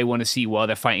world they want to see while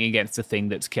they're fighting against the thing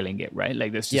that's killing it, right?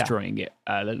 Like that's destroying it.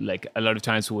 Like a lot of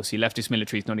times we'll see leftist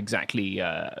militaries not exactly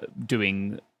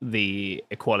doing the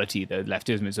equality that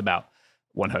leftism is about,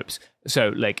 one hopes. So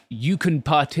like you can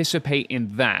participate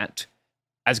in that,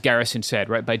 as Garrison said,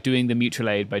 right? By doing the mutual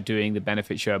aid, by doing the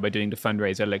benefit show, by doing the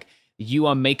fundraiser, like you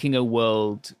are making a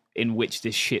world in which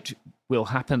this shit will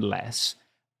happen less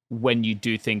when you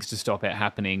do things to stop it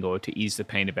happening or to ease the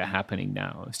pain of it happening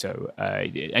now. So,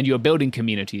 and you're building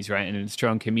communities, right? And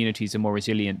strong communities are more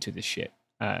resilient to this shit.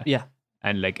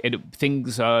 And like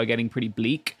things are getting pretty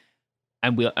bleak,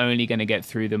 and we're only going to get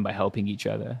through them by helping each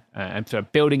other. And so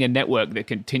building a network that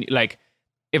continue, like,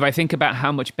 if I think about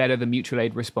how much better the mutual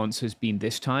aid response has been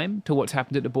this time to what's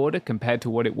happened at the border compared to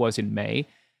what it was in May,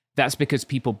 that's because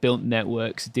people built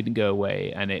networks that didn't go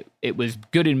away. And it was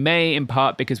good in May in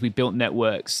part because we built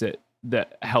networks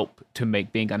that help to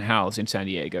make being unhoused in San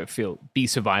Diego be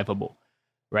survivable,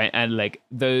 right? And like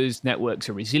those networks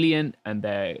are resilient and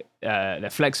they're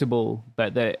flexible,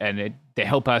 but they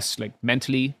help us like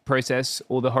mentally process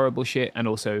all the horrible shit and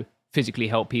also physically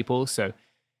help people. So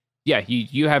yeah,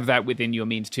 you have that within your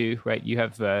means too, right? You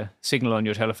have Signal on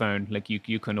your telephone, like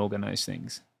you can organize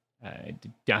things. You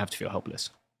don't have to feel helpless.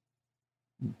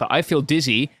 But I feel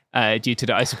dizzy due to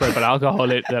the isopropyl alcohol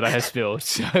that I have spilled.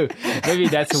 So maybe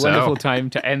that's a wonderful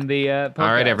time to end the podcast.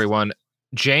 All right, everyone.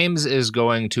 James is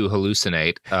going to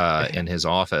hallucinate in his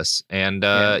office. And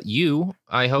you,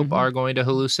 I hope, are going to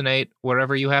hallucinate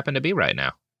wherever you happen to be right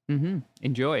now. Mm-hmm.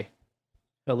 Enjoy.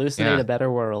 Hallucinate a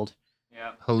better world.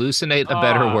 Yeah. Hallucinate a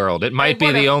better world. It might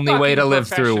be the only way to live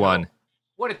through one.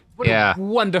 What a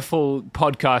wonderful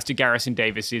podcaster Garrison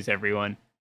Davis is, everyone.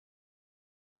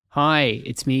 Hi,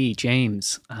 it's me,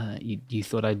 James. You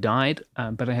thought I died,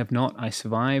 but I have not. I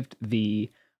survived the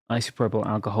isopropyl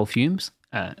alcohol fumes.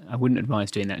 I wouldn't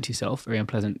advise doing that to yourself. Very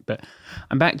unpleasant. But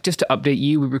I'm back just to update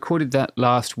you. We recorded that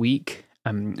last week,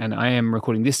 and I am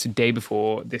recording this the day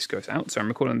before this goes out. So I'm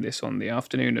recording this on the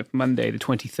afternoon of Monday, the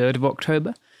 23rd of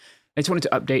October. I just wanted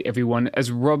to update everyone.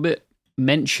 As Robert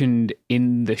mentioned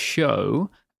in the show,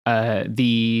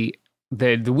 the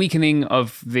weakening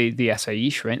of the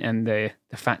Asaish, right, and the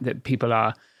fact that people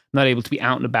are not able to be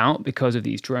out and about because of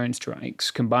these drone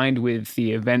strikes, combined with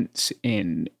the events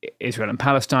in Israel and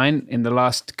Palestine in the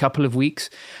last couple of weeks,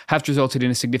 have resulted in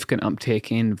a significant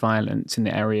uptick in violence in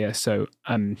the area. So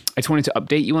I just wanted to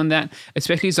update you on that,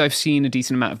 especially as I've seen a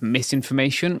decent amount of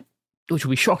misinformation, which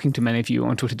will be shocking to many of you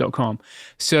on Twitter.com.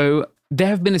 So there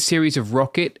have been a series of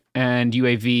rocket and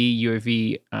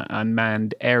UAV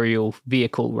unmanned aerial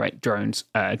vehicle drone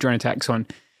attacks on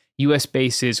US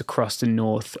bases across the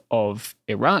north of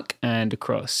Iraq and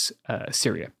across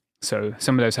Syria. So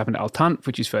some of those happened at Al-Tanf,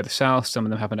 which is further south. Some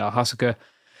of them happened at Al-Hasaka.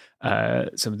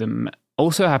 Some of them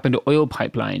also happened to oil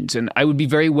pipelines. And I would be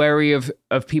very wary of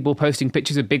people posting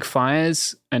pictures of big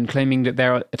fires and claiming that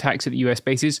there are attacks at the US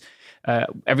bases.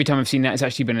 Every time I've seen that, it's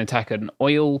actually been an attack at an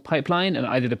oil pipeline, and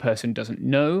either the person doesn't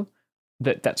know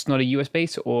that that's not a US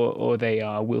base, or they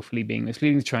are willfully being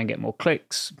misleading to try and get more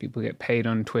clicks. People get paid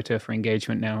on Twitter for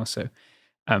engagement now, so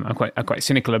I'm quite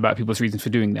cynical about people's reasons for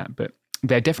doing that. But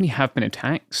there definitely have been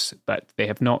attacks, but they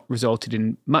have not resulted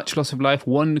in much loss of life.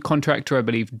 One contractor, I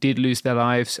believe, did lose their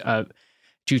lives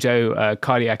due to a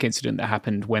cardiac incident that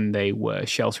happened when they were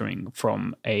sheltering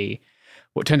from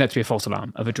what turned out to be a false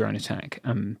alarm of a drone attack,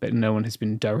 but no one has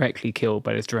been directly killed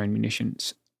by those drone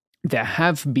munitions. There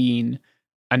have been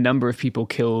a number of people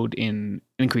killed in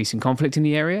increasing conflict in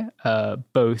the area.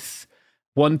 Both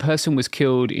one person was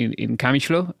killed in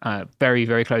Kamishlo, very,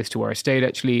 very close to where I stayed,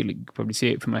 actually. You can probably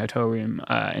see it from my hotel room,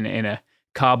 in a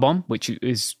car bomb, which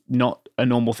is not a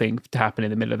normal thing to happen in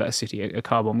the middle of that city, a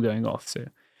car bomb going off. So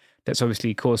that's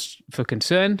obviously cause for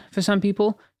concern for some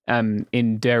people.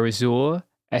 In Deir ez-Zor,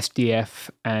 SDF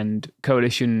and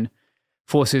coalition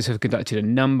Forces have conducted a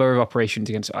number of operations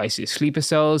against ISIS sleeper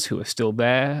cells who are still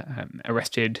there,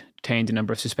 arrested, detained a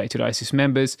number of suspected ISIS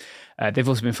members. They've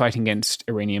also been fighting against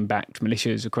Iranian-backed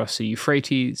militias across the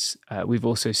Euphrates. We've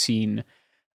also seen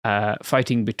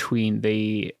fighting between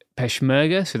the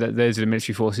Peshmerga, so that those are the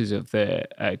military forces of the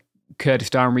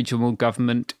Kurdistan regional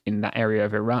government in that area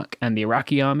of Iraq, and the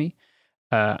Iraqi army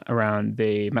around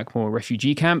the Makmur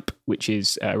refugee camp, which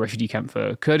is a refugee camp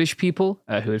for Kurdish people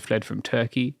who had fled from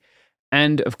Turkey.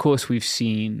 And of course, we've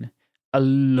seen a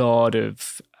lot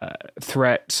of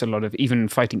threats, a lot of even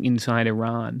fighting inside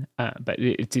Iran, but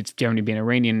it's generally been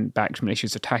Iranian-backed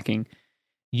militias attacking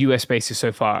US bases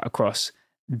so far across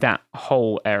that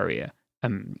whole area.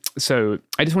 So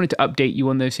I just wanted to update you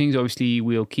on those things. Obviously,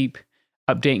 we'll keep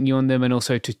updating you on them, and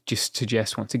also to just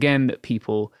suggest once again that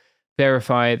people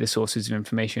verify the sources of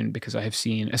information, because I have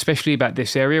seen, especially about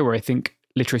this area where I think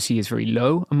literacy is very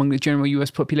low among the general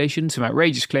US population, some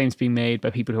outrageous claims being made by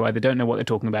people who either don't know what they're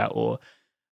talking about or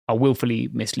are willfully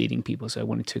misleading people. So I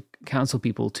wanted to counsel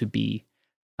people to be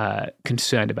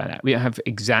concerned about that. I don't have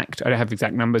exact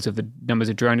numbers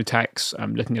of drone attacks.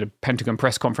 I'm looking at a Pentagon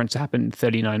press conference that happened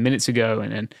 39 minutes ago,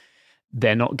 and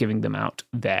they're not giving them out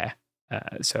there.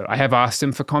 So I have asked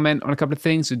them for comment on a couple of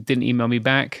things. They didn't email me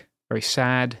back. Very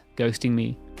sad, ghosting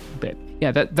me. But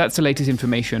yeah, that's the latest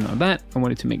information on that. I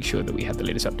wanted to make sure that we had the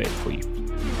latest update for you.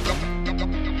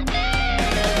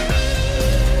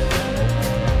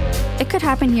 It Could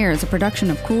Happen Here is a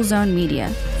production of Cool Zone Media.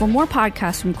 For more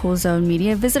podcasts from Cool Zone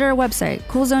Media, visit our website,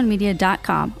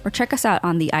 coolzonemedia.com, or check us out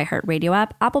on the iHeartRadio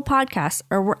app, Apple Podcasts,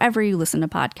 or wherever you listen to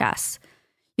podcasts.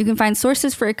 You can find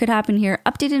sources for It Could Happen Here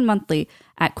updated monthly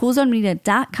at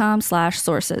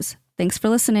coolzonemedia.com/sources. Thanks for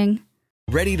listening.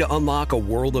 Ready to unlock a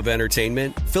world of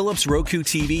entertainment? Philips Roku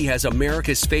TV has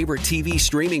America's favorite TV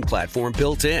streaming platform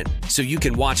built in, so you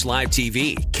can watch live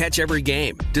TV, catch every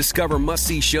game, discover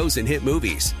must-see shows and hit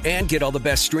movies, and get all the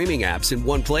best streaming apps in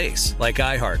one place, like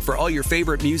iHeart for all your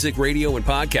favorite music, radio, and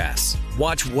podcasts.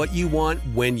 Watch what you want,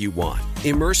 when you want.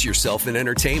 Immerse yourself in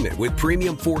entertainment with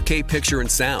premium 4K picture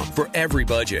and sound for every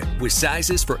budget, with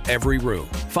sizes for every room.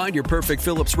 Find your perfect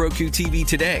Philips Roku TV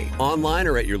today, online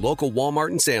or at your local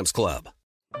Walmart and Sam's Club.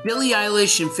 Billie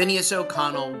Eilish and Phineas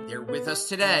O'Connell, they're with us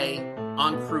today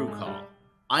on Crew Call.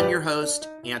 I'm your host,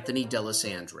 Anthony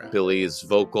D'Alessandro. Billie's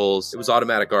vocals, it was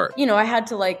automatic art. You know, I had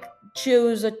to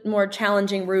choose a more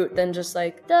challenging route than just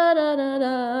da da da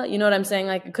da. You know what I'm saying?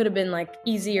 It could have been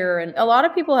easier. And a lot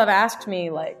of people have asked me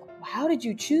how did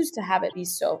you choose to have it be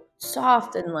so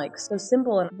soft and so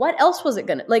simple? And what else was it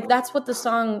gonna that's what the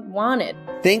song wanted.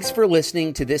 Thanks for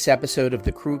listening to this episode of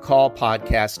the Crew Call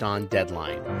podcast on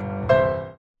Deadline.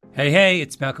 Hey,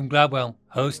 it's Malcolm Gladwell,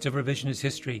 host of Revisionist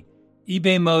History.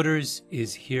 eBay Motors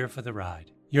is here for the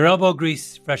ride. Your elbow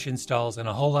grease, fresh installs, and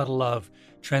a whole lot of love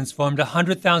transformed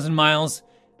 100,000 miles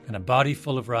and a body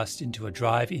full of rust into a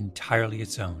drive entirely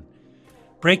its own.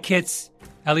 Brake kits,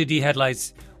 LED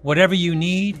headlights, whatever you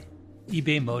need,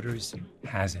 eBay Motors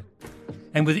has it.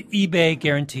 And with eBay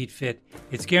Guaranteed Fit,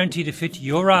 it's guaranteed to fit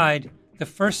your ride the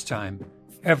first time,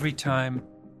 every time,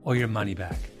 or your money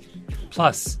back.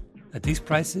 Plus, at these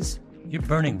prices, you're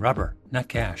burning rubber, not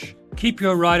cash. Keep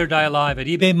your ride or die alive at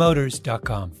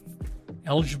ebaymotors.com.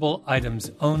 Eligible items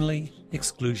only.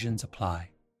 Exclusions apply.